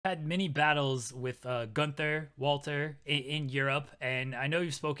Had many battles with Gunther, Walter in Europe, and I know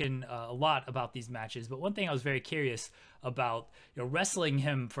you've spoken a lot about these matches. But one thing I was very curious about, wrestling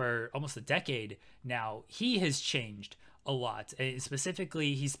him for almost a decade now, he has changed a lot.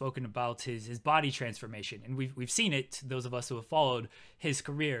 Specifically, he's spoken about his body transformation, and we've seen it. Those of us who have followed his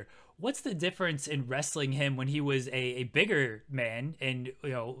career. What's the difference in wrestling him when he was a bigger man and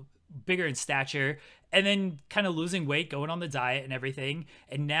bigger in stature, and then kind of losing weight, going on the diet and everything,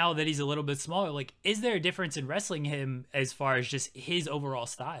 and now that he's a little bit smaller, like, is there a difference in wrestling him as far as just his overall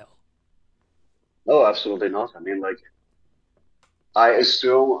style? No, absolutely not. I mean, like, I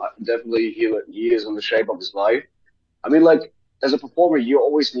assume definitely he is in the shape of his life. I mean, like, as a performer, you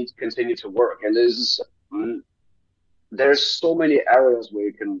always need to continue to work, and mm, there's so many areas where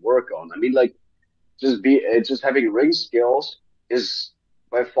you can work on. I mean, like, just having ring skills is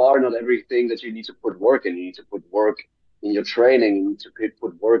by far not everything that you need to put work in. You need to put work in your training. You need to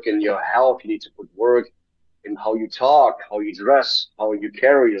put work in your health. You need to put work in how you talk, how you dress, how you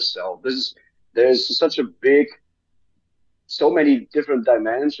carry yourself. There's such a big, so many different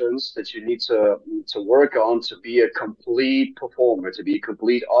dimensions that you need to work on to be a complete performer, to be a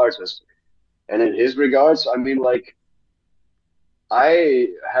complete artist. And in his regards, I mean, like, I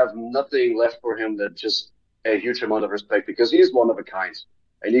have nothing left for him that just a huge amount of respect because he is one of a kind.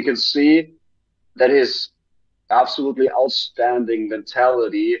 And you can see that his absolutely outstanding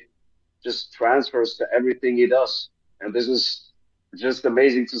mentality just transfers to everything he does. And this is just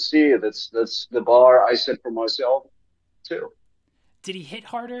amazing to see. That's the bar I set for myself too. Did he hit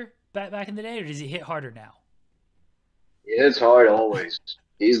harder back in the day, or does he hit harder now? It's hard always.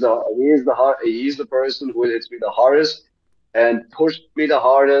 He's the person who hits me the hardest and pushed me the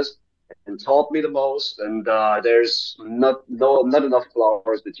hardest and taught me the most. And there's not enough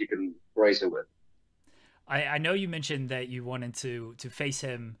flowers that you can praise it with. I know you mentioned that you wanted to face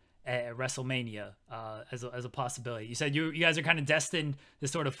him at WrestleMania as a possibility. You said you guys are kind of destined to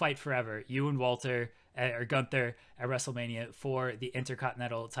sort of fight forever, you and Walter or Gunther at WrestleMania for the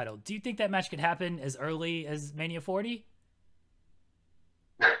Intercontinental title. Do you think that match could happen as early as Mania 40?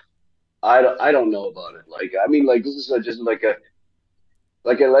 I don't know about it. Like I mean, like this is just like a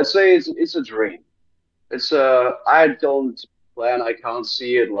let's say it's a dream. It's I don't plan. I can't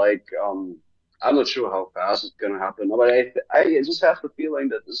see it. Like I'm not sure how fast it's gonna happen, but I just have the feeling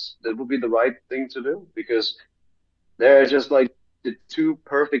that that would be the right thing to do because they're just like the two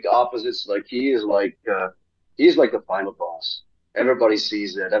perfect opposites. Like he's like the final boss. Everybody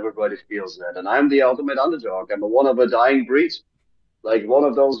sees that. Everybody feels that. And I'm the ultimate underdog. I'm a one of a dying breed. Like one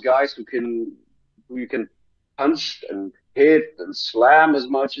of those guys who you can punch and hit and slam as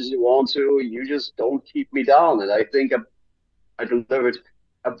much as you want to. You just don't keep me down. And I think I delivered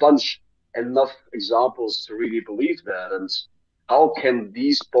a bunch enough examples to really believe that. And how can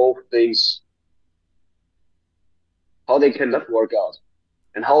these both things how they cannot work out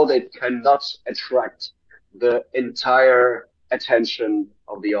and how they cannot attract the entire attention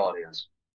of the audience.